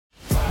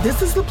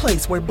This is the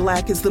place where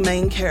Black is the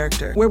main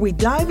character, where we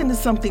dive into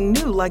something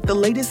new like the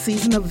latest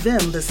season of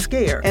Them, The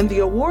Scare, and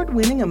the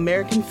award-winning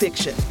American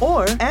Fiction.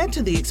 Or add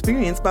to the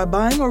experience by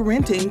buying or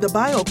renting the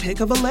biopic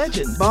of a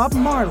legend, Bob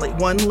Marley,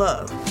 One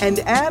Love. And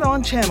add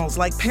on channels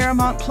like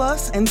Paramount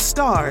Plus and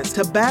Stars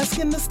to bask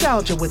in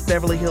nostalgia with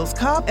Beverly Hills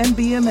Cop and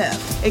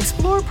BMF.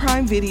 Explore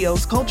Prime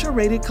Video's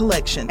culture-rated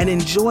collection and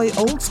enjoy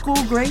old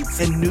school greats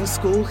and new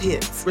school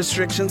hits.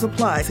 Restrictions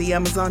apply. See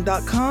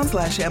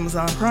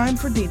Amazon.com/Amazon Prime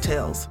for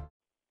details.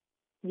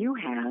 You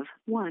have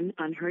one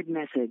unheard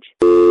message.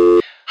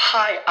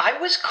 Hi, I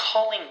was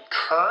calling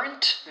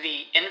Current,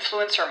 the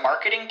influencer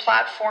marketing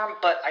platform,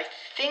 but I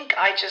think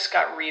I just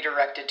got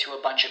redirected to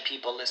a bunch of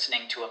people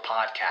listening to a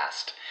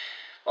podcast.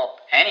 Well,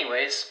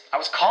 anyways, I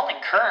was calling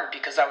Current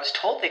because I was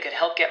told they could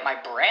help get my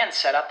brand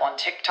set up on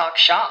TikTok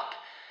Shop,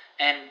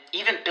 and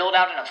even build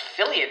out an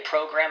affiliate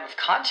program of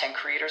content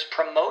creators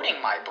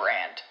promoting my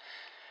brand,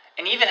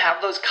 and even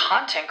have those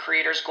content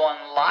creators go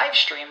on live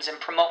streams and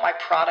promote my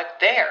product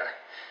there.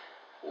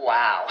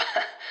 Wow,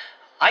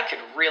 I could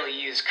really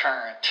use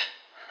Current.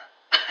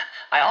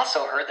 I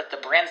also heard that the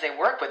brands they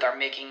work with are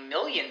making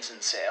millions in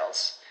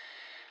sales.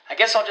 I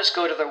guess I'll just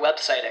go to their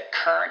website at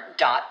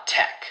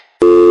current.tech.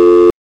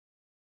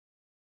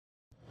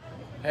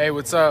 Hey,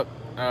 what's up?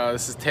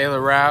 This is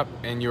Taylor Rapp,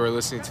 and you are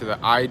listening to the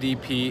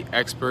IDP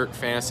Expert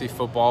Fantasy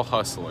Football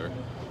Hustler.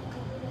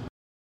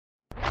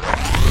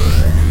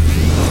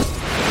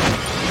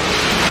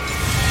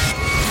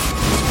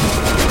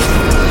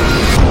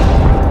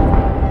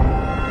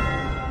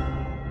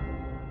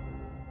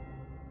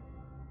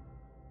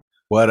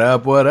 What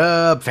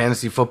up?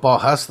 Fantasy Football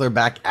Hustler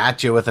back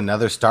at you with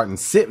another start and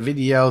sit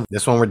video.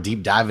 This one we're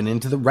deep diving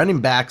into the running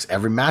backs,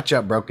 every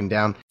matchup broken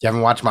down. If you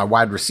haven't watched my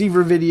wide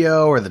receiver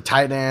video or the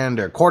tight end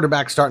or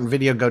quarterback starting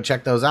video, go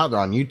check those out. They're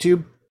on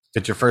YouTube.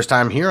 If it's your first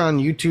time here on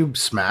YouTube,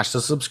 smash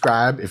the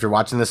subscribe. If you're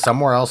watching this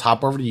somewhere else,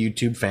 hop over to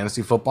YouTube,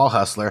 Fantasy Football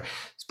Hustler.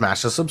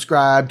 Smash the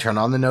subscribe, turn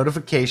on the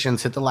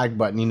notifications, hit the like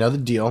button. You know the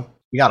deal.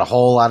 We got a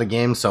whole lot of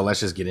games, so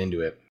let's just get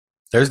into it.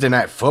 Thursday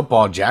Night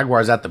Football,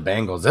 Jaguars at the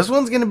Bengals. This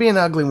one's going to be an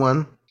ugly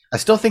one. I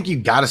still think you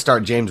got to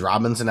start James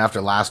Robinson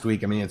after last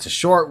week. I mean, it's a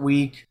short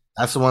week.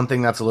 That's the one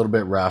thing that's a little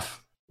bit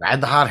rough.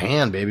 Ride the hot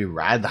hand, baby.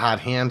 Ride the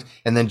hot hand.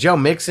 And then Joe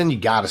Mixon, you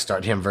got to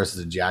start him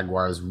versus the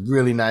Jaguars.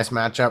 Really nice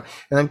matchup.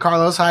 And then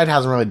Carlos Hyde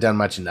hasn't really done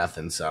much of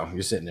nothing, so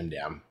you're sitting him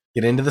down.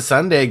 Get into the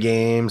Sunday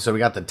game. So we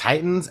got the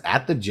Titans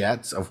at the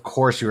Jets. Of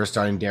course, you are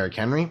starting Derrick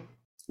Henry.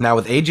 Now,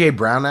 with A.J.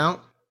 Brown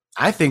out,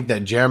 I think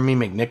that Jeremy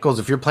McNichols,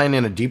 if you're playing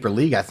in a deeper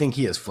league, I think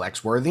he is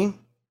flex worthy.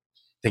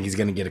 I think he's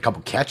going to get a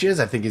couple catches.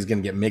 I think he's going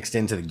to get mixed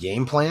into the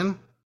game plan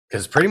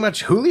because pretty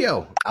much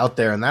Julio out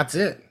there, and that's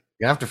it.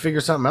 You have to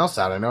figure something else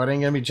out. I know it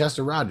ain't going to be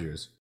Chester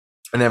Rogers.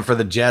 And then for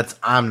the Jets,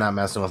 I'm not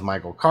messing with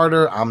Michael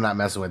Carter. I'm not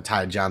messing with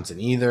Ty Johnson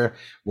either.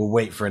 We'll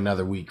wait for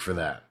another week for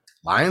that.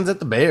 Lions at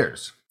the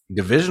Bears.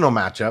 Divisional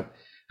matchup.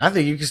 I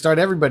think you can start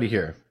everybody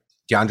here.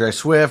 DeAndre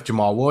Swift,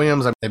 Jamal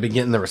Williams, they've been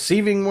getting the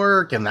receiving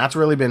work, and that's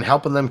really been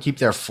helping them keep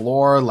their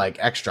floor like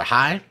extra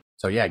high.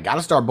 So yeah, got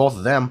to start both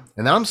of them.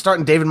 And then I'm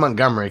starting David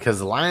Montgomery because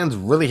the Lions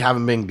really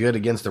haven't been good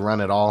against the run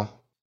at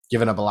all,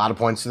 giving up a lot of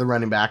points to the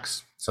running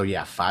backs. So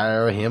yeah,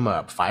 fire him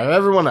up. Fire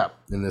everyone up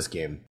in this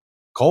game.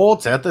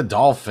 Colts at the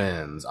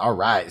Dolphins. All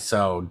right,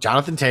 so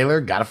Jonathan Taylor,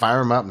 got to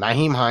fire him up.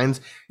 Nyheim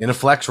Hines in a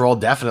flex role,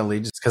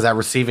 definitely, just because that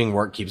receiving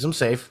work keeps him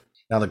safe.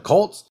 Now the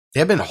Colts,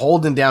 they've been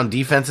holding down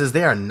defenses.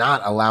 They are not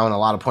allowing a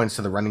lot of points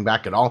to the running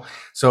back at all.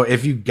 So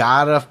if you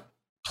got to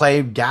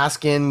play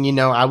Gaskin,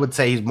 I would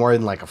say he's more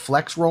in like a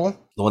flex role.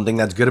 The one thing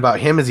that's good about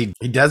him is he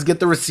does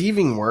get the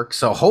receiving work.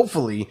 So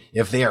hopefully,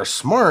 if they are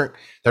smart,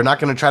 they're not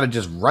going to try to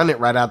just run it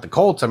right out the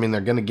Colts. I mean,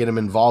 they're going to get him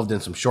involved in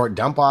some short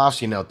dump offs,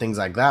 things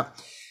like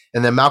that.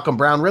 And then Malcolm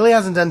Brown really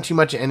hasn't done too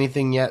much of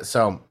anything yet.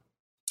 So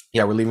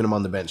yeah, we're leaving him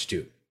on the bench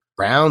too.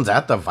 Browns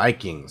at the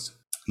Vikings.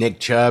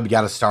 Nick Chubb,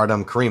 got to start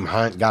him. Kareem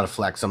Hunt, got to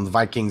flex him. The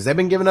Vikings, they've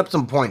been giving up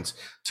some points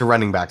to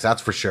running backs,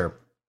 that's for sure.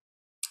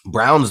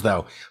 Browns,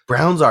 though.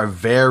 Browns are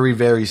very,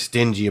 very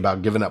stingy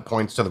about giving up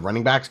points to the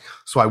running backs,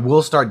 so I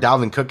will start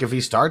Dalvin Cook if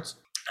he starts.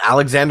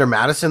 Alexander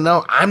Madison,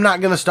 though, I'm not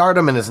going to start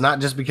him, and it's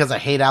not just because I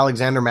hate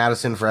Alexander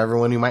Madison for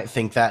everyone who might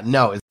think that.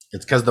 No,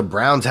 it's because the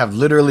Browns have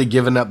literally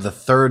given up the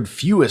third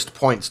fewest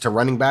points to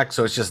running backs,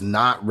 so it's just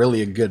not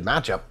really a good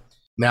matchup.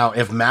 Now,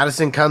 if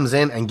Madison comes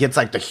in and gets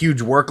like the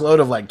huge workload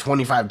of like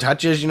 25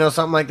 touches,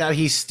 something like that,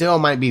 he still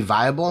might be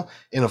viable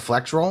in a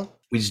flex role.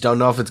 We just don't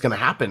know if it's going to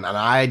happen, and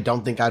I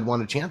don't think I'd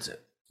want to chance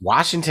it.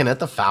 Washington at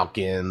the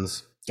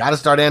Falcons. Got to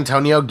start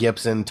Antonio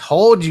Gibson.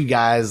 Told you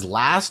guys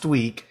last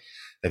week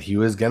that he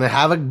was going to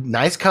have a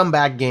nice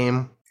comeback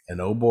game, and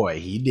oh boy,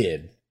 he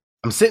did.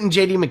 I'm sitting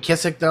J.D.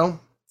 McKissic, though,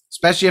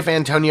 especially if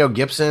Antonio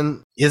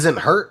Gibson isn't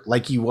hurt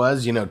like he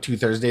was, 2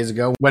 Thursdays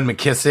ago when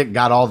McKissic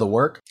got all the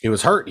work. He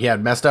was hurt. He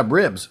had messed up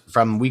ribs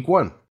from week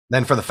 1.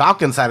 Then for the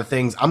Falcons side of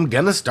things, I'm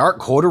going to start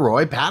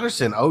Corduroy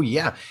Patterson. Oh,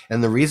 yeah.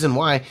 And the reason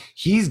why,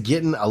 he's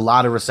getting a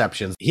lot of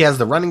receptions. He has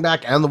the running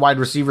back and the wide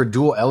receiver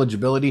dual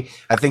eligibility.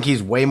 I think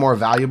he's way more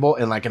valuable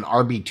in like an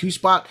RB2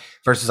 spot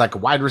versus like a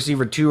wide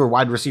receiver 2 or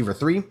wide receiver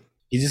 3.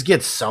 He just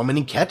gets so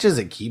many catches,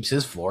 it keeps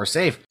his floor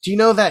safe. Do you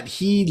know that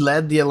he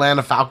led the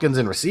Atlanta Falcons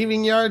in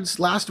receiving yards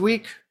last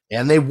week?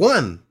 And they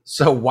won.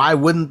 So why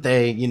wouldn't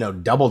they,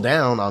 double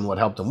down on what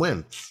helped them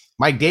win?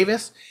 Mike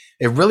Davis,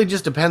 it really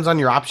just depends on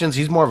your options.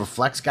 He's more of a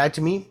flex guy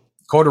to me.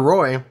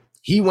 Corduroy,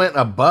 he went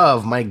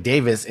above Mike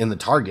Davis in the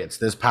targets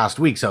this past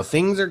week. So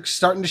things are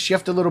starting to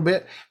shift a little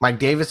bit. Mike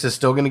Davis is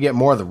still going to get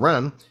more of the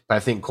run, but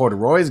I think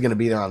Corduroy is going to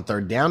be there on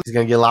third down. He's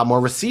going to get a lot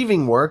more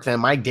receiving work than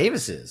Mike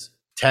Davis is.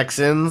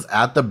 Texans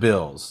at the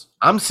Bills.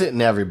 I'm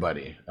sitting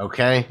everybody,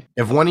 okay?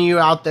 If one of you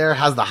out there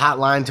has the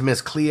hotline to Miss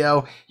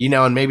Cleo,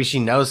 and maybe she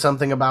knows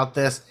something about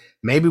this,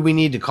 maybe we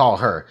need to call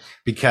her,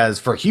 because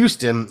for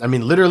Houston,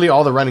 literally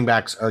all the running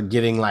backs are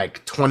getting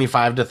like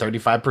 25 to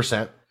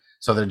 35%.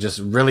 So they're just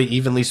really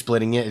evenly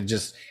splitting it. It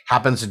just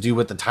happens to do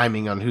with the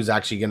timing on who's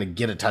actually going to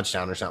get a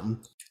touchdown or something.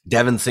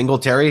 Devin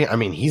Singletary,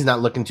 he's not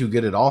looking too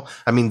good at all.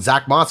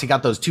 Zach Moss, he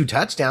got those 2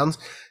 touchdowns,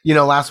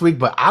 last week,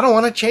 but I don't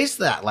want to chase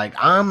that.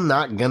 I'm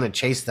not going to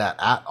chase that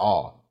at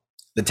all.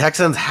 The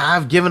Texans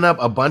have given up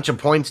a bunch of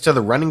points to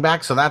the running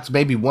back, so that's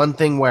maybe one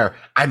thing where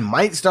I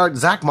might start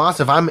Zach Moss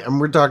if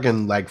we're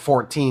talking like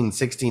 14,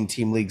 16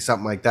 team league,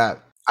 something like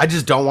that. I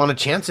just don't want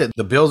to chance it.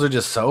 The Bills are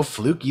just so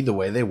fluky the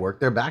way they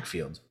work their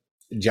backfield.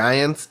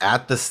 Giants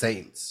at the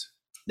Saints.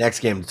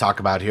 Next game to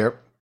talk about here.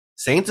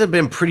 Saints have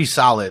been pretty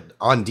solid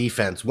on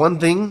defense. One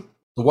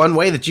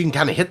way that you can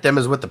kind of hit them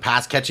is with the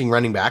pass catching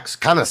running backs.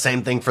 Kind of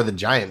same thing for the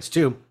Giants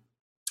too.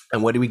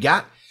 And what do we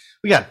got?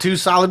 We got 2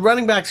 solid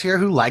running backs here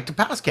who like to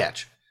pass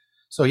catch.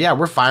 So yeah,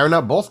 we're firing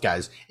up both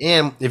guys.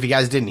 And if you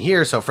guys didn't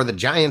hear, so for the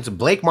Giants,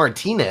 Blake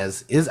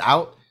Martinez is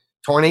out,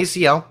 torn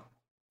ACL.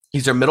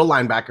 He's their middle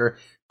linebacker,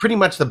 pretty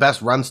much the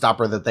best run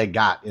stopper that they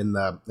got in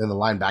the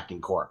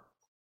linebacking core.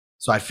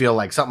 So I feel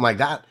like something like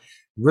that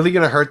really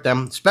going to hurt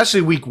them,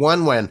 especially week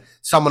 1 when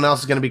someone else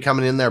is going to be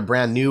coming in there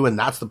brand new, and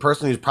that's the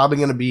person who's probably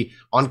going to be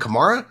on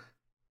Kamara.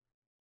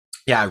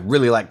 Yeah, I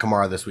really like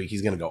Kamara this week.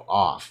 He's going to go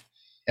off.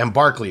 And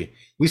Barkley,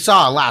 we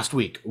saw last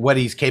week what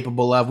he's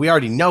capable of. We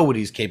already know what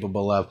he's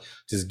capable of.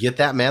 Just get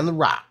that man the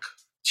rock.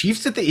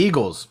 Chiefs at the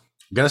Eagles.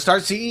 Going to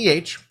start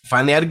CEH.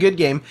 Finally had a good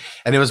game.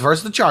 And it was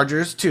versus the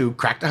Chargers, too.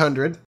 Cracked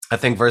 100. I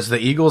think versus the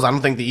Eagles. I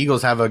don't think the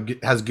Eagles have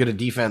as good a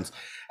defense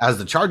as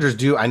the Chargers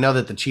do. I know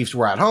that the Chiefs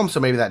were at home, so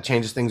maybe that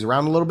changes things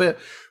around a little bit.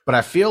 But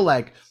I feel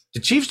like the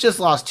Chiefs just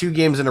lost 2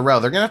 games in a row.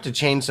 They're going to have to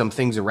change some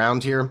things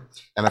around here.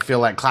 And I feel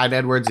like Clyde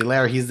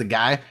Edwards-Helaire, he's the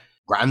guy.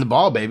 Grind the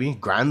ball, baby.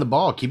 Grind the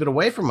ball. Keep it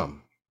away from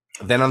him.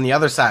 Then on the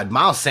other side,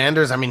 Miles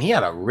Sanders, he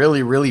had a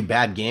really, really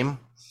bad game.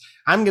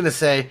 I'm going to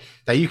say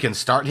that you can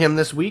start him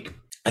this week.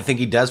 I think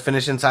he does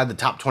finish inside the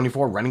top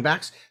 24 running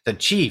backs. The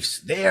Chiefs,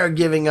 they are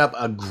giving up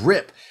a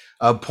grip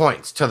of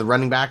points to the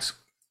running backs.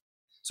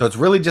 So it's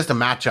really just a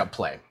matchup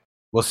play.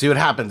 We'll see what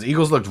happens.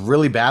 Eagles looked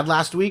really bad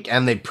last week,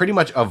 and they pretty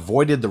much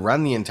avoided the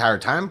run the entire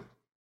time.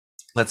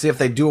 Let's see if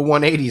they do a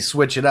 180,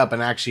 switch it up,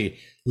 and actually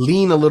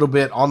lean a little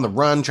bit on the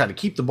run, try to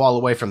keep the ball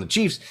away from the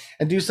Chiefs,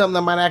 and do something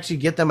that might actually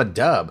get them a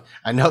dub.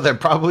 I know they're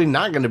probably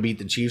not going to beat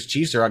the Chiefs.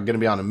 Chiefs are going to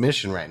be on a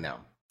mission right now.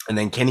 And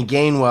then Kenny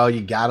Gainwell,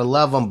 you got to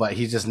love him, but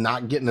he's just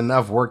not getting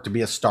enough work to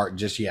be a start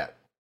just yet.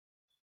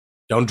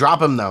 Don't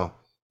drop him, though.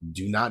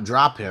 Do not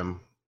drop him.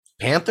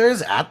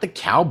 Panthers at the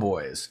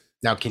Cowboys.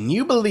 Now, can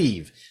you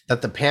believe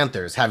that the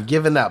Panthers have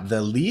given up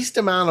the least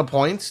amount of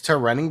points to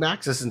running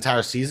backs this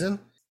entire season?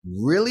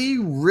 Really,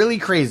 really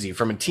crazy.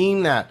 From a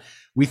team that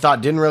we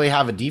thought didn't really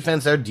have a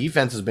defense, their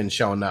defense has been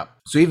showing up.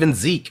 So even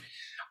Zeke,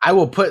 I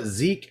will put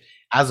Zeke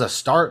as a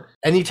start.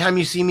 Anytime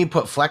you see me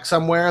put flex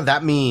somewhere,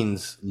 that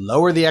means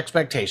lower the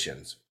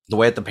expectations. The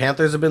way that the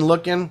Panthers have been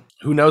looking,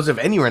 who knows if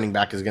any running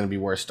back is going to be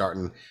worth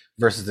starting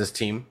versus this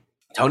team.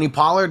 Tony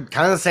Pollard,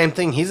 kind of the same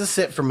thing. He's a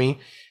sit for me.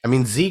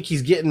 Zeke,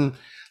 he's getting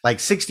like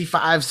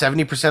 65,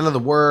 70% of the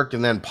work.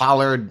 And then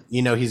Pollard,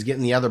 he's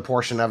getting the other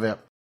portion of it.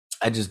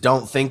 I just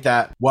don't think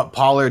that what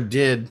Pollard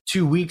did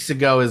 2 weeks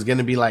ago is going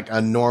to be like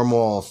a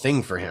normal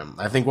thing for him.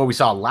 I think what we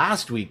saw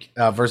last week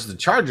versus the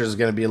Chargers is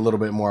going to be a little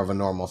bit more of a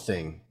normal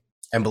thing.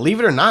 And believe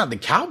it or not, the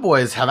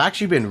Cowboys have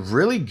actually been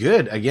really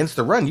good against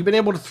the run. You've been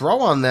able to throw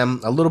on them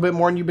a little bit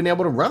more than you've been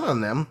able to run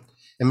on them.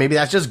 And maybe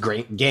that's just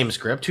great game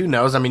script. Who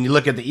knows? You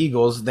look at the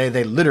Eagles,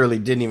 they literally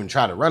didn't even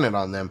try to run it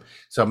on them.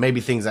 So maybe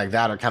things like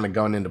that are kind of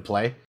going into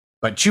play.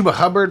 But Chuba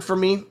Hubbard for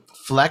me,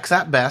 flex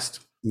at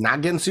best.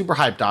 Not getting super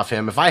hyped off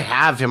him. If I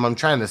have him, I'm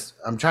trying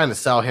to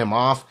sell him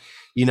off,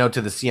 to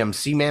the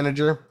CMC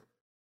manager.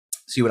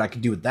 See what I can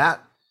do with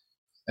that.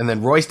 And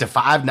then Royce to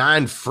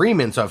 5'9"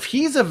 Freeman. So if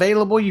he's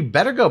available, you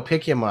better go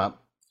pick him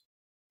up.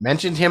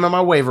 Mentioned him in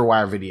my waiver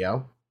wire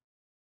video.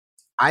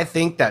 I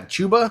think that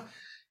Chuba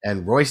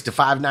and Royce to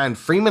 5'9"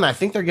 Freeman, I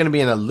think they're going to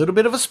be in a little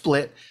bit of a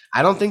split.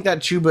 I don't think that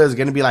Chuba is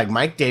going to be like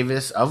Mike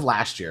Davis of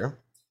last year.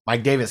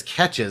 Mike Davis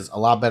catches a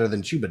lot better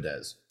than Chuba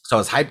does. So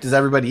as hyped as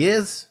everybody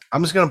is,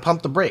 I'm just going to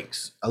pump the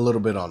brakes a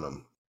little bit on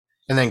him.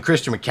 And then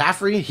Christian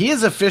McCaffrey, he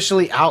is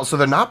officially out. So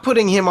they're not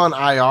putting him on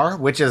IR,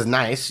 which is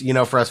nice.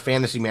 For us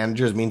fantasy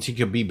managers, means he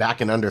could be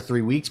back in under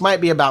 3 weeks.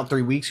 Might be about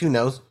 3 weeks. Who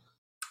knows?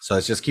 So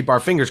let's just keep our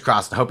fingers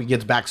crossed. I hope he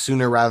gets back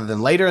sooner rather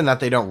than later and that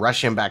they don't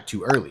rush him back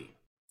too early.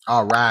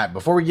 All right,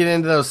 before we get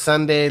into those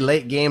Sunday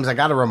late games, I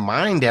got to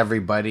remind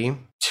everybody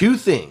two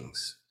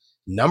things.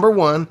 Number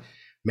one,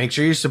 make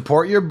sure you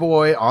support your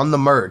boy on the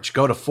merch.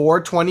 Go to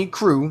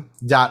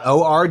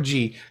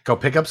 420crew.org. Go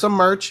pick up some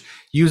merch.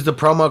 Use the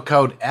promo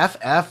code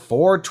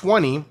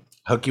FF420.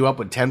 Hook you up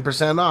with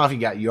 10% off.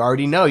 You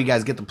already know you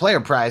guys get the player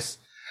price.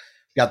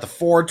 We got the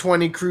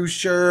 420 Crew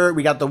shirt.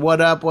 We got the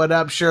What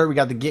Up shirt. We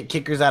got the Get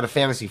Kickers Out of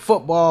Fantasy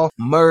Football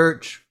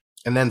merch.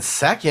 And then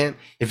second,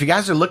 if you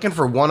guys are looking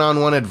for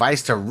one-on-one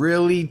advice to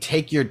really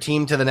take your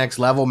team to the next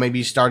level, maybe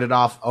you started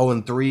off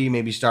 0-3,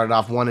 maybe you started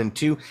off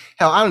 1-2.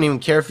 Hell, I don't even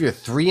care if you're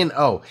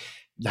 3-0.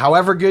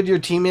 However good your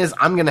team is,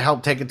 I'm going to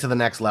help take it to the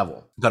next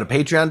level. Go to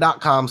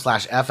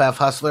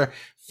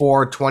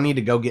patreon.com/FFHustler420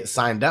 to go get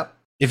signed up.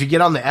 If you get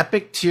on the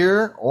Epic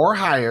tier or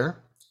higher,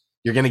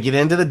 you're going to get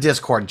into the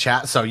Discord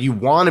chat. So you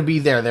want to be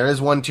there. There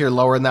is one tier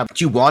lower than that, but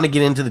you want to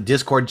get into the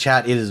Discord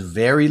chat. It is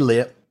very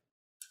lit.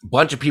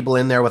 Bunch of people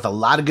in there with a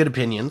lot of good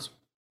opinions.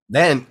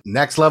 Then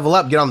next level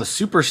up, get on the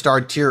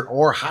superstar tier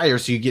or higher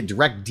so you get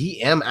direct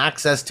DM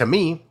access to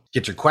me,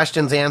 get your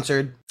questions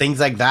answered, things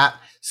like that.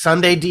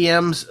 Sunday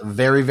DMs,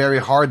 very, very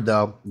hard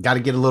though. Got to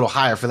get a little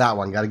higher for that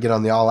one. Got to get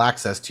on the all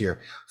access tier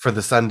for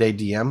the Sunday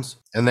DMs.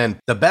 And then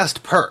the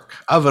best perk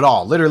of it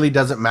all, literally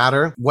doesn't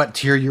matter what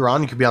tier you're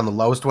on. You could be on the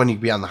lowest one, you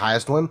could be on the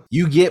highest one.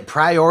 You get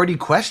priority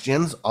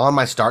questions on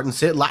my start and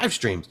sit live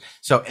streams.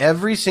 So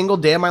every single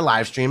day of my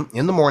live stream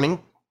in the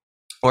morning,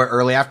 or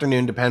early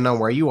afternoon, depending on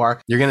where you are,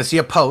 you're going to see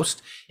a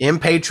post in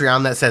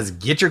Patreon that says,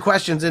 get your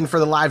questions in for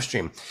the live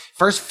stream.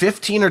 First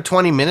 15 or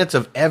 20 minutes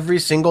of every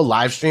single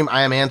live stream,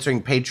 I am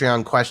answering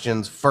Patreon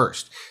questions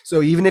first.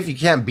 So even if you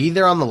can't be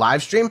there on the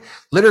live stream,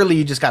 literally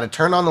you just got to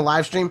turn on the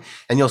live stream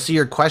and you'll see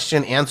your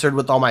question answered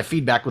with all my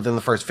feedback within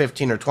the first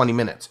 15 or 20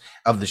 minutes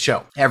of the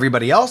show.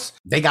 Everybody else,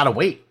 they got to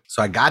wait.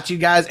 So I got you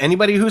guys.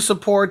 Anybody who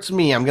supports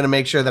me, I'm going to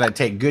make sure that I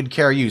take good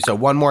care of you. So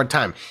one more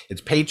time,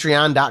 it's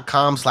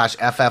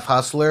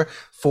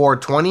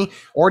patreon.com/FFHustler420,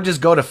 or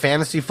just go to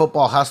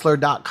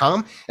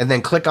fantasyfootballhustler.com and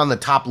then click on the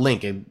top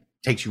link. It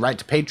takes you right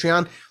to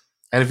Patreon.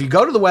 And if you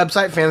go to the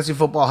website,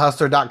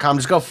 fantasyfootballhustler.com,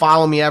 just go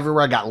follow me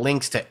everywhere. I got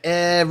links to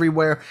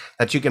everywhere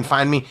that you can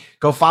find me.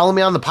 Go follow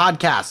me on the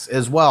podcasts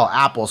as well.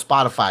 Apple,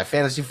 Spotify,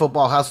 Fantasy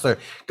Football Hustler.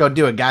 Go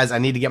do it, guys. I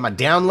need to get my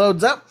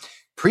downloads up.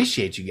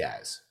 Appreciate you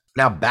guys.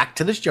 Now back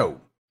to the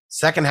show.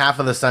 Second half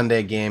of the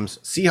Sunday games,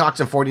 Seahawks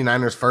and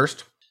 49ers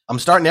first. I'm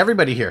starting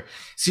everybody here.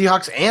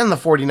 Seahawks and the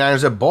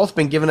 49ers have both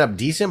been giving up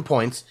decent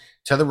points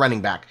to the running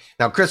back.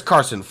 Now, Chris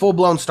Carson,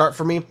 full-blown start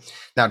for me.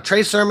 Now,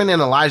 Trey Sermon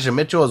and Elijah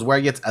Mitchell is where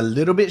it gets a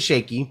little bit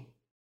shaky.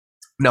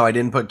 No, I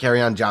didn't put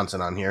Kerryon Johnson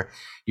on here.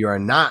 You are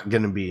not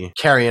going to be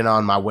carrying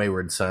on my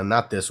wayward son,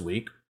 not this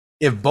week.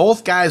 If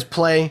both guys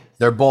play,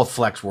 they're both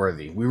flex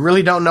worthy. We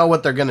really don't know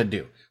what they're going to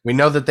do. We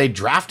know that they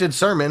drafted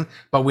Sermon,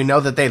 but we know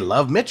that they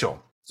love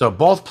Mitchell. So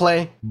both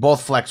play,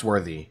 both flex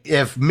worthy.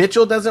 If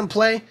Mitchell doesn't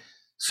play,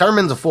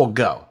 Sermon's a full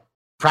go.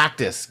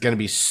 Practice going to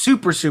be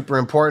super, super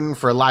important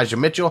for Elijah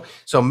Mitchell.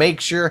 So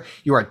make sure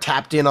you are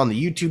tapped in on the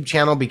YouTube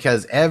channel,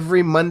 because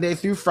every Monday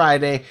through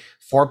Friday,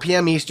 4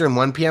 p.m. Eastern,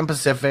 1 p.m.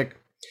 Pacific,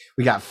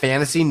 we got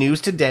fantasy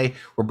news today.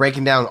 We're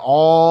breaking down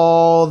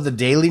all the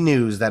daily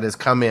news that has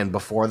come in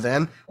before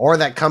then, or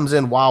that comes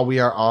in while we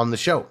are on the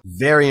show.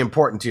 Very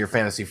important to your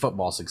fantasy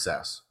football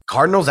success.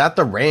 Cardinals at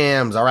the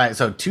Rams. All right,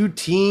 so two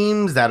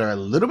teams that are a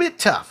little bit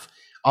tough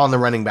on the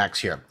running backs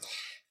here.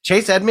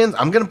 Chase Edmonds,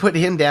 I'm going to put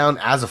him down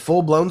as a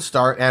full-blown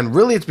start, and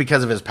really it's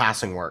because of his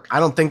passing work. I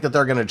don't think that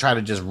they're going to try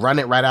to just run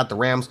it right out the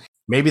Rams.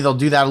 Maybe they'll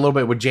do that a little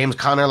bit with James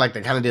Conner like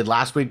they kind of did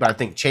last week, but I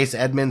think Chase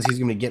Edmonds, he's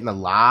going to be getting a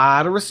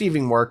lot of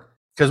receiving work.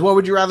 Because what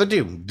would you rather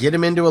do? Get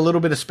him into a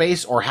little bit of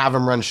space or have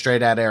him run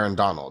straight at Aaron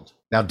Donald?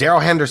 Now, Darrell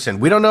Henderson,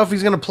 we don't know if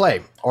he's going to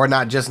play or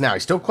not just now.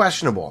 He's still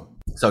questionable.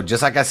 So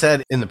just like I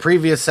said in the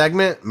previous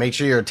segment, make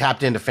sure you're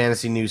tapped into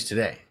fantasy news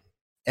today,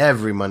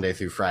 every Monday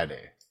through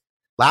Friday.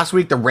 Last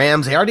week, the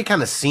Rams, they already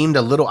kind of seemed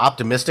a little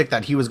optimistic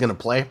that he was going to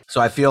play. So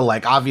I feel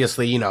like,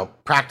 obviously,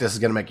 practice is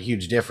going to make a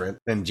huge difference.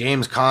 Then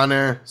James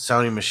Conner,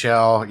 Sony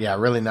Michel, yeah,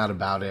 really not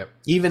about it.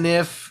 Even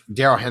if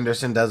Darrell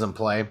Henderson doesn't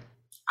play,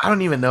 I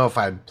don't even know if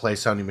I'd play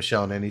Sony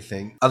Michel in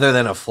anything other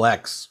than a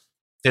flex.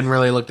 Didn't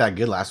really look that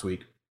good last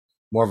week.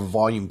 More of a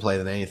volume play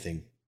than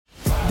anything.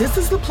 This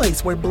is the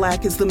place where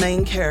Black is the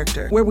main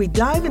character, where we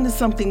dive into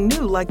something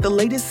new like the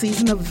latest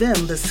season of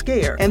Them, The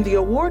Scare, and the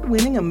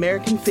award-winning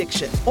American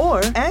Fiction.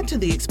 Or add to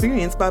the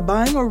experience by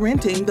buying or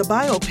renting the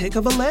biopic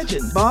of a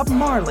legend, Bob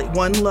Marley,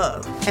 One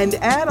Love. And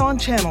add on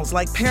channels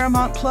like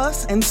Paramount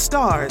Plus and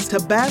Stars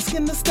to bask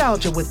in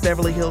nostalgia with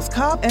Beverly Hills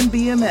Cop and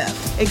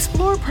BMF.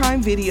 Explore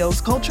Prime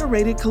Video's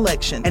culture-rated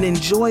collection and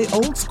enjoy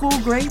old school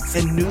greats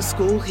and new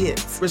school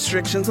hits.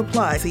 Restrictions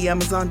apply. See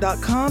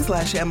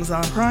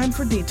Amazon.com/Amazon Prime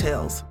for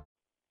details.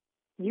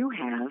 You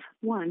have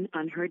one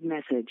unheard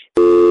message.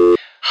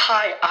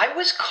 Hi, I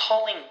was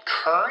calling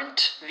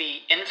Current,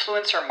 the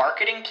influencer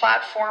marketing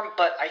platform,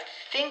 but I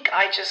think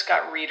I just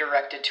got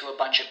redirected to a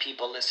bunch of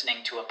people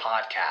listening to a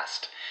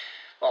podcast.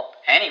 Well,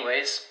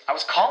 anyways, I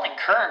was calling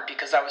Current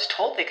because I was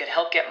told they could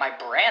help get my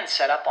brand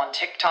set up on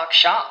TikTok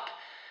Shop.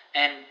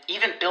 and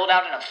even build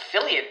out an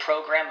affiliate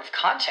program of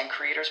content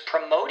creators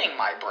promoting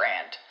my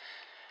brand.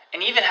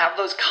 And even have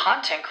those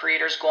content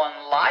creators go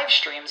on live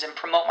streams and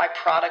promote my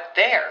product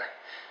there.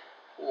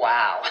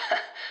 Wow,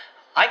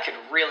 I could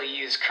really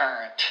use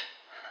Current.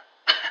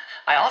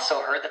 I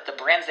also heard that the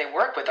brands they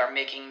work with are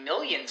making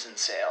millions in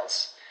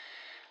sales.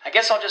 I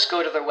guess I'll just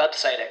go to their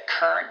website at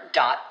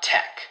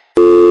current.tech.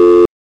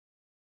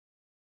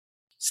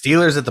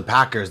 Steelers at the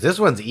Packers. This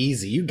one's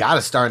easy. You got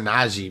to start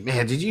Najee.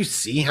 Man, did you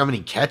see how many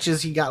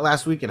catches he got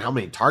last week and how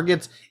many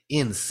targets?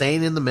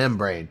 Insane in the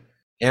membrane.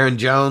 Aaron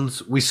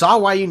Jones, we saw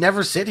why you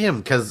never sit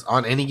him, because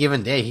on any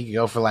given day, he could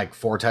go for like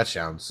 4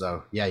 touchdowns.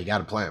 So, yeah, you got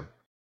to play him.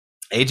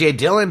 A.J.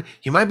 Dillon,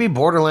 he might be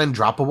borderline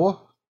droppable.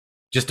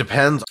 Just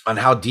depends on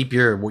how deep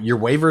your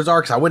waivers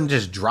are, because I wouldn't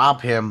just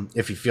drop him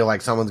if you feel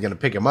like someone's going to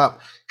pick him up,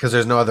 because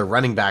there's no other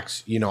running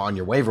backs, on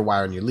your waiver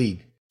wire in your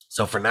league.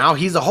 So, for now,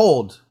 he's a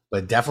hold,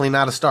 but definitely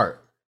not a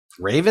start.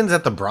 Ravens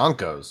at the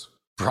Broncos.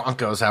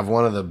 Broncos have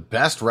one of the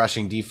best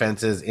rushing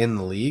defenses in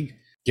the league,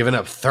 giving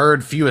up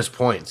 3rd fewest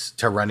points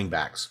to running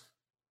backs.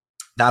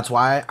 That's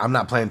why I'm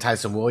not playing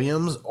Tyson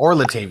Williams or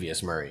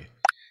Latavius Murray.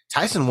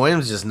 Tyson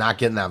Williams is just not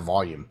getting that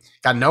volume.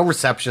 Got no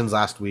receptions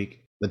last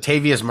week.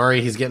 Latavius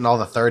Murray, he's getting all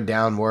the 3rd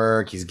down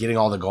work. He's getting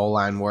all the goal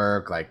line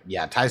work.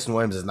 Tyson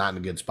Williams is not in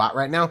a good spot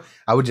right now.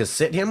 I would just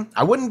sit him.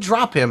 I wouldn't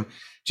drop him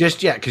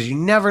just yet, because you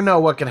never know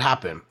what could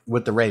happen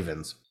with the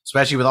Ravens,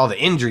 especially with all the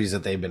injuries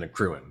that they've been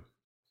accruing.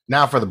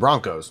 Now for the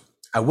Broncos,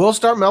 I will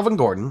start Melvin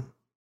Gordon,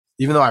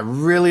 even though I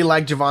really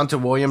like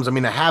Javonte Williams.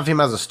 I have him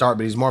as a start,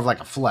 but he's more of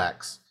like a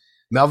flex.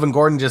 Melvin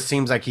Gordon just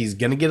seems like he's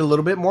going to get a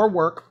little bit more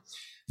work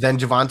than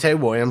Javonte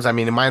Williams. It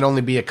might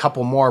only be a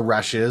couple more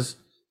rushes,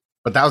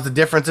 but that was the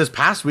difference this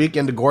past week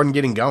into Gordon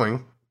getting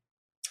going.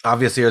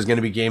 Obviously, there's going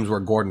to be games where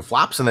Gordon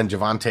flops and then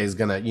Javonte is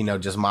going to,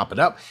 just mop it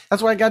up.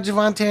 That's why I got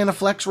Javonte in a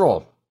flex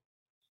role,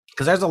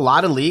 because there's a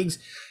lot of leagues,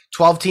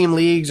 12-team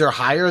leagues or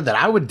higher, that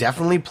I would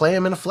definitely play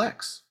him in a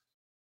flex.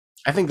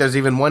 I think there's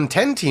even one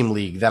 10-team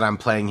league that I'm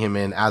playing him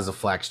in as a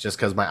flex, just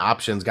because my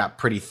options got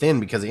pretty thin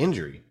because of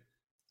injury.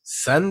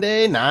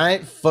 Sunday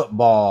Night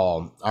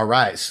Football. All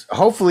right.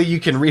 Hopefully you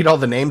can read all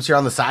the names here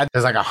on the side.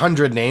 There's like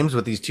 100 names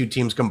with these two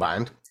teams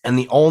combined. And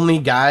the only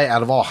guy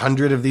out of all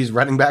 100 of these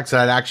running backs that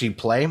I'd actually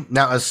play,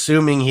 now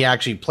assuming he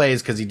actually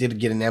plays because he did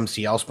get an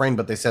MCL sprain,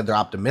 but they said they're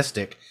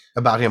optimistic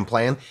about him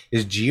playing,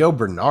 is Gio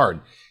Bernard.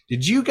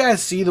 Did you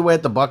guys see the way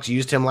that the Bucs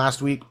used him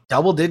last week?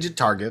 Double-digit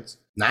targets,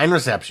 9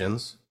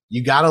 receptions.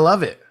 You got to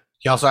love it.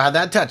 He also had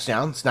that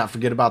touchdown. Let's not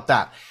forget about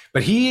that.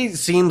 But he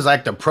seems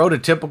like the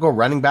prototypical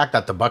running back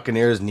that the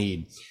Buccaneers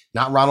need.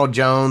 Not Ronald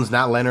Jones,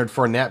 not Leonard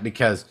Fournette,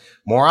 because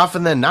more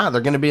often than not,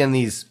 they're going to be in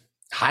these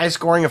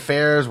high-scoring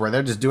affairs where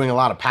they're just doing a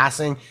lot of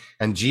passing.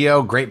 And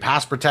Gio, great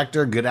pass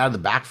protector, good out of the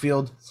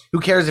backfield. Who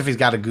cares if he's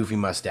got a goofy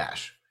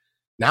mustache?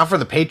 Now for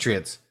the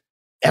Patriots.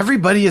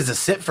 Everybody is a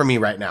sit for me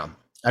right now.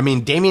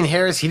 Damian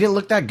Harris, he didn't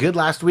look that good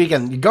last week.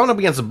 And going up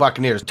against the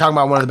Buccaneers, talking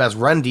about one of the best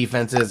run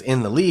defenses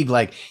in the league,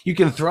 you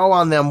can throw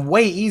on them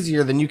way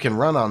easier than you can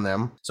run on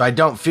them. So I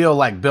don't feel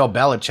like Bill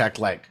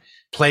Belichick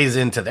plays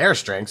into their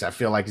strengths. I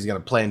feel like he's going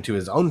to play into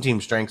his own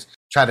team's strengths,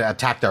 try to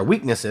attack their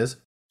weaknesses.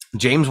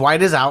 James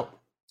White is out.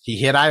 He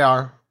hit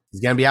IR.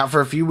 He's going to be out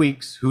for a few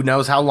weeks. Who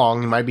knows how long?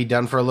 He might be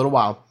done for a little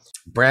while.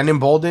 Brandon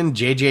Bolden,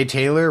 J.J.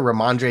 Taylor,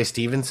 Ramondre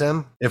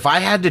Stevenson. If I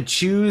had to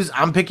choose,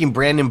 I'm picking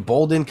Brandon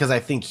Bolden because I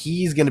think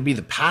he's going to be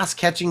the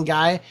pass-catching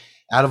guy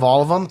out of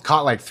all of them.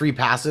 Caught 3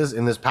 passes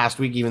in this past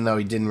week, even though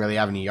he didn't really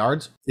have any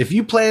yards. If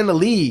you play in a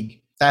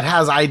league that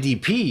has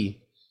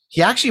IDP,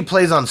 he actually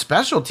plays on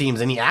special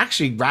teams, and he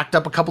actually racked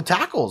up a couple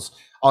tackles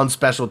on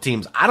special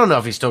teams. I don't know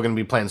if he's still going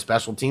to be playing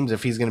special teams,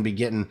 if he's going to be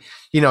getting,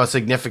 a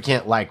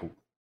significant,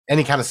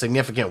 any kind of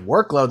significant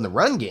workload in the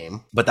run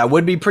game, but that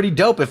would be pretty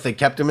dope if they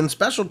kept him in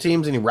special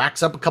teams and he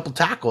racks up a couple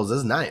tackles.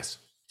 That's nice.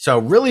 So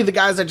really the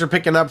guys that you're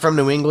picking up from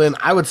New England,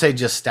 I would say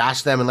just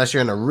stash them unless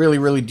you're in a really,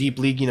 really deep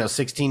league,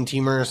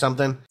 16-teamer or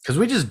something, because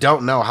we just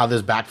don't know how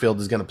this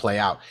backfield is going to play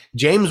out.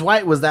 James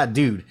White was that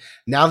dude.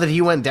 Now that he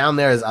went down,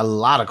 there is a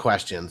lot of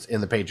questions in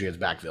the Patriots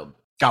backfield.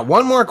 Got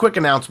one more quick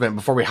announcement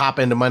before we hop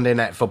into Monday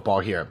Night Football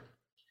here.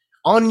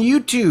 On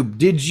YouTube,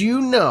 did you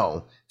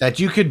know that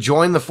you could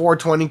join the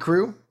 420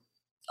 crew?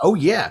 Oh,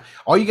 yeah.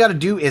 All you got to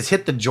do is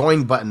hit the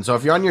join button. So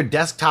if you're on your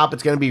desktop,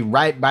 it's going to be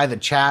right by the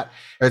chat,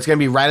 or it's going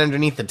to be right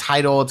underneath the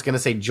title. It's going to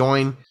say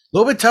join. A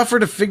little bit tougher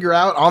to figure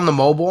out on the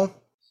mobile.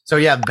 So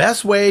yeah,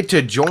 best way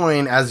to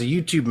join as a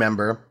YouTube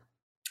member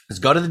is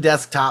go to the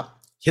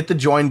desktop, hit the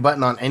join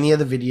button on any of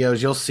the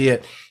videos. You'll see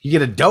it. You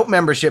get a dope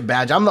membership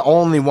badge. I'm the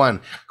only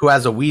one who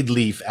has a weed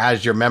leaf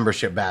as your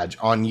membership badge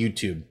on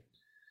YouTube.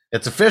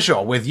 It's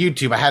official with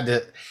YouTube.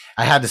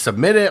 I had to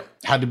submit it,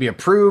 had to be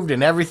approved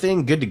and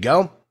everything. Good to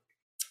go.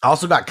 I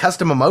also got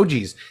custom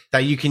emojis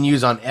that you can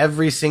use on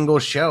every single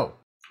show.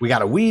 We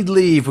got a weed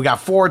leaf, we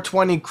got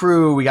 420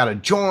 crew, we got a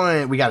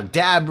joint, we got a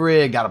dab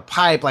rig, got a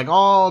pipe,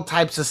 all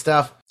types of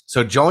stuff.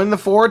 So join the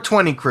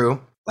 420 crew.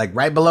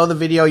 Right below the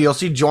video, you'll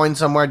see join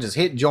somewhere. Just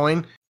hit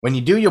join. When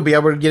you do, you'll be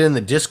able to get in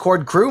the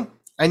Discord crew.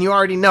 And you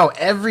already know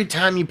every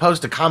time you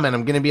post a comment,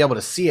 I'm going to be able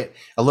to see it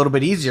a little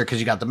bit easier because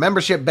you got the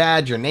membership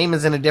badge, your name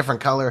is in a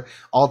different color,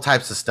 all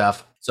types of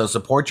stuff. So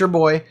support your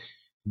boy,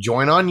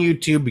 join on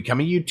YouTube,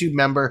 become a YouTube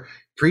member.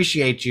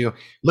 Appreciate you.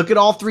 Look at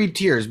all 3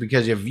 tiers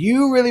because if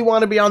you really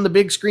want to be on the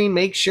big screen,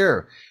 make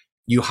sure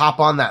you hop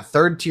on that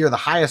 3rd tier, the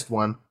highest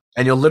one,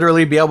 and you'll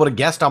literally be able to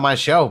guest on my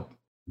show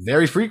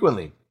very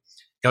frequently.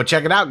 Go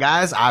check it out,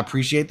 guys. I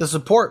appreciate the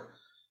support.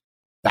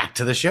 Back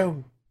to the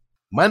show.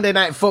 Monday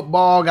Night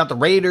Football got the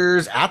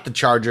Raiders at the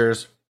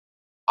Chargers.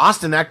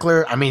 Austin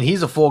Eckler, I mean,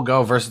 he's a full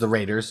go versus the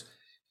Raiders.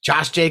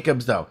 Josh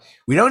Jacobs, though,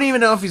 we don't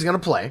even know if he's going to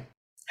play.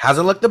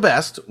 Hasn't looked the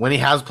best when he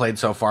has played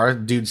so far.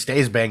 Dude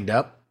stays banged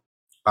up.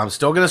 I'm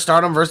still going to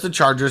start him versus the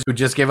Chargers, who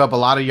just gave up a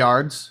lot of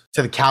yards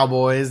to the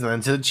Cowboys and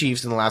then to the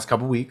Chiefs in the last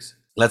couple weeks.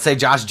 Let's say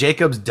Josh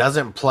Jacobs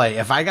doesn't play.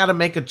 If I got to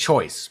make a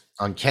choice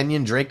on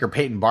Kenyon Drake or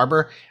Peyton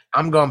Barber,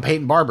 I'm going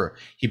Peyton Barber.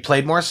 He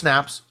played more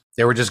snaps.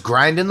 They were just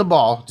grinding the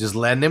ball, just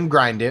letting him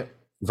grind it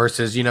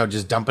versus,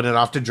 just dumping it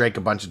off to Drake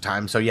a bunch of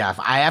times. So, yeah, if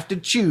I have to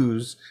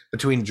choose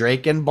between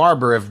Drake and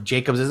Barber, if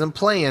Jacobs isn't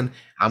playing,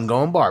 I'm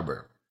going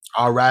Barber.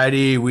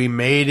 Alrighty, we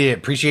made it.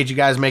 Appreciate you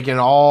guys making it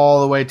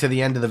all the way to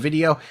the end of the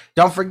video.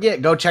 Don't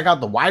forget, go check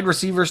out the wide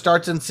receiver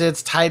starts and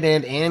sits, tight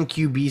end, and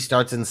QB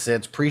starts and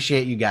sits.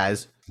 Appreciate you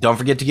guys. Don't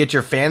forget to get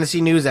your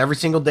fantasy news every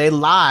single day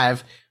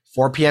live,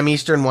 4 p.m.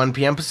 Eastern, 1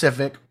 p.m.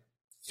 Pacific.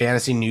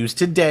 Fantasy news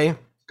today.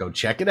 Go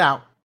check it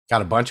out.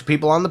 Got a bunch of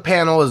people on the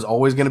panel. Is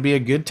always going to be a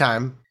good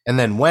time. And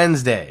then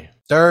Wednesday,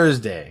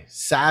 Thursday,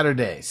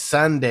 Saturday,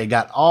 Sunday,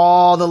 got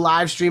all the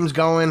live streams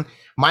going.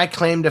 My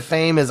claim to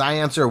fame is I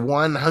answer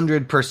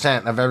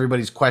 100% of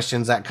everybody's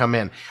questions that come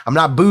in. I'm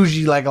not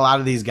bougie like a lot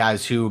of these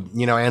guys who,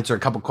 answer a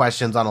couple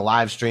questions on a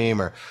live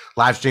stream or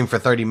live stream for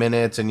 30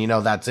 minutes and,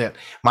 that's it.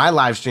 My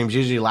live streams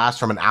usually last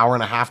from an hour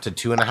and a half to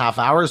 2.5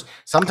 hours,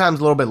 sometimes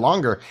a little bit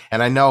longer.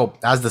 And I know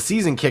as the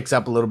season kicks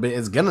up a little bit,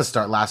 it's going to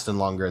start lasting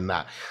longer than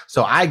that.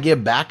 So I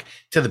give back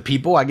to the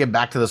people. I give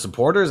back to the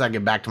supporters. I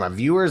give back to my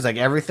viewers, like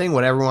everything,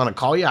 whatever you want to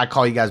call you. I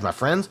call you guys my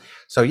friends.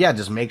 So yeah,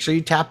 just make sure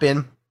you tap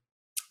in.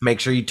 Make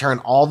sure you turn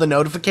all the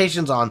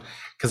notifications on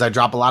because I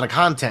drop a lot of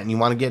content and you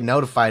want to get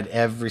notified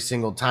every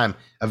single time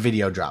a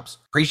video drops.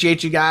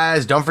 Appreciate you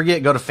guys. Don't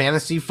forget, go to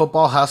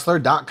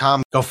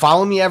fantasyfootballhustler.com. Go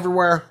follow me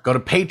everywhere. Go to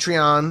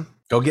Patreon.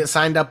 Go get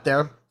signed up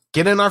there.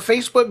 Get in our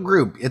Facebook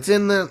group. It's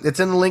in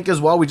the link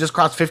as well. We just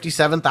crossed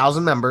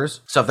 57,000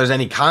 members. So if there's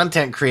any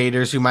content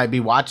creators who might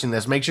be watching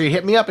this, make sure you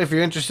hit me up if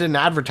you're interested in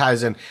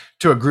advertising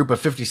to a group of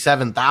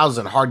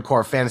 57,000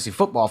 hardcore fantasy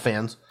football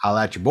fans.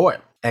 Holla at your boy.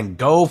 And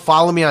go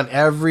follow me on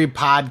every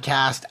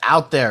podcast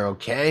out there,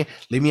 okay?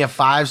 Leave me a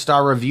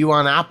 5-star review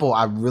on Apple.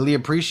 I really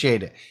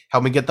appreciate it.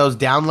 Help me get those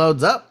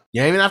downloads up.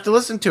 You don't even have to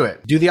listen to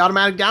it. Do the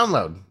automatic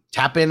download.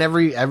 Tap in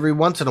every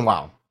once in a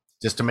while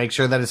just to make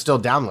sure that it's still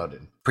downloaded.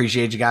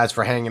 Appreciate you guys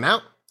for hanging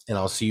out, and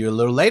I'll see you a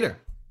little later.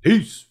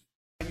 Peace.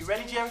 Are you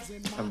ready, Jerry?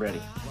 I'm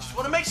ready. Just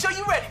want to make sure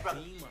you're ready,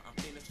 brother.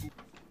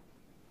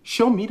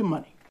 Show me the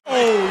money.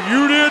 Oh,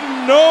 you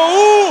didn't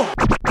know?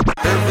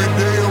 Every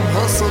day I'm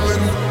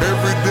hustling.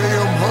 Every day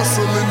I'm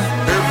hustling.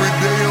 Every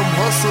day I'm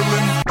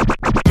hustling.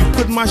 You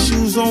put my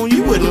shoes on,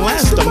 you wouldn't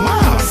last a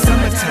mile.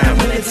 Summertime,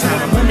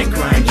 wintertime, I'm on the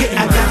grind.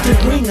 Yeah, I got the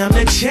ring, I'm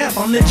the champ,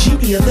 I'm the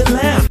genie of the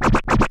lamp.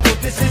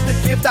 This is the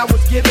gift I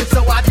was given,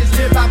 so I just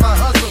live by my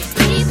hustle. It's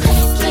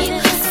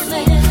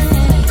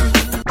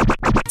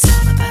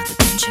all about the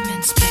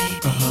Benjamins, baby.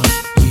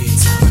 Yeah.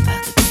 It's all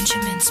about the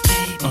Benjamins,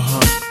 baby.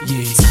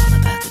 Yeah. It's all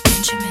about the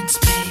Benjamins,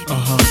 baby.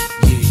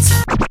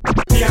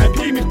 Yeah.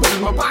 VIP me put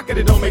in my pocket,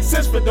 it don't make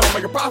sense, but don't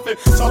make a profit.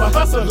 So I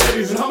hustle,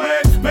 ladies and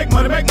homies. Make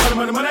money, money. Call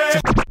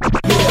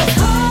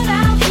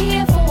out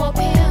here for a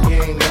pill.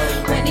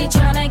 When they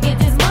tryna get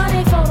this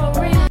money for the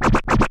real.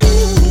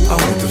 I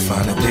want to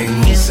find a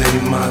thing to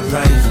save my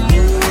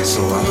life,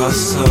 so I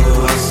hustle.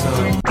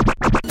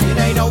 It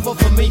ain't over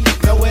for me,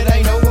 no, it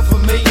ain't over for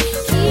me.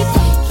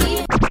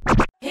 Keep.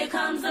 Here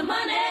comes the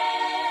money.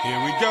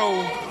 Here we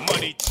go.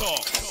 Money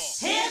talk.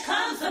 Here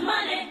comes the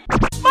money.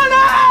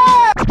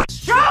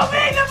 Show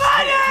me the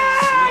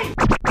money!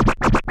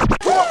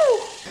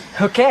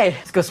 Okay,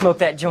 let's go smoke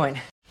that joint.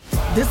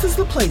 This is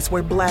the place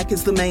where Black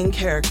is the main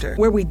character,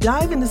 where we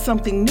dive into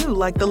something new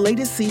like the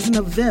latest season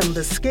of Them,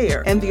 The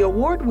Scare, and the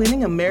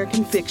award-winning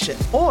American Fiction.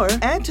 Or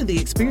add to the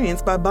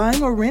experience by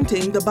buying or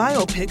renting the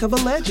biopic of a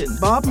legend,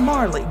 Bob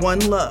Marley, One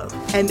Love.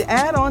 And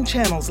add on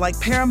channels like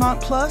Paramount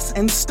Plus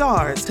and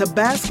Stars to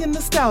bask in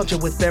nostalgia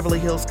with Beverly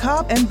Hills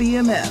Cop and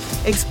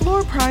BMF.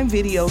 Explore Prime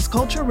Video's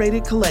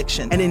culture-rated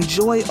collection and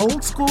enjoy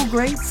old school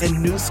greats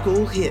and new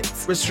school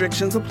hits.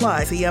 Restrictions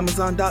apply. See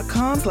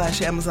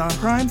Amazon.com/Amazon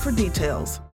Prime for details.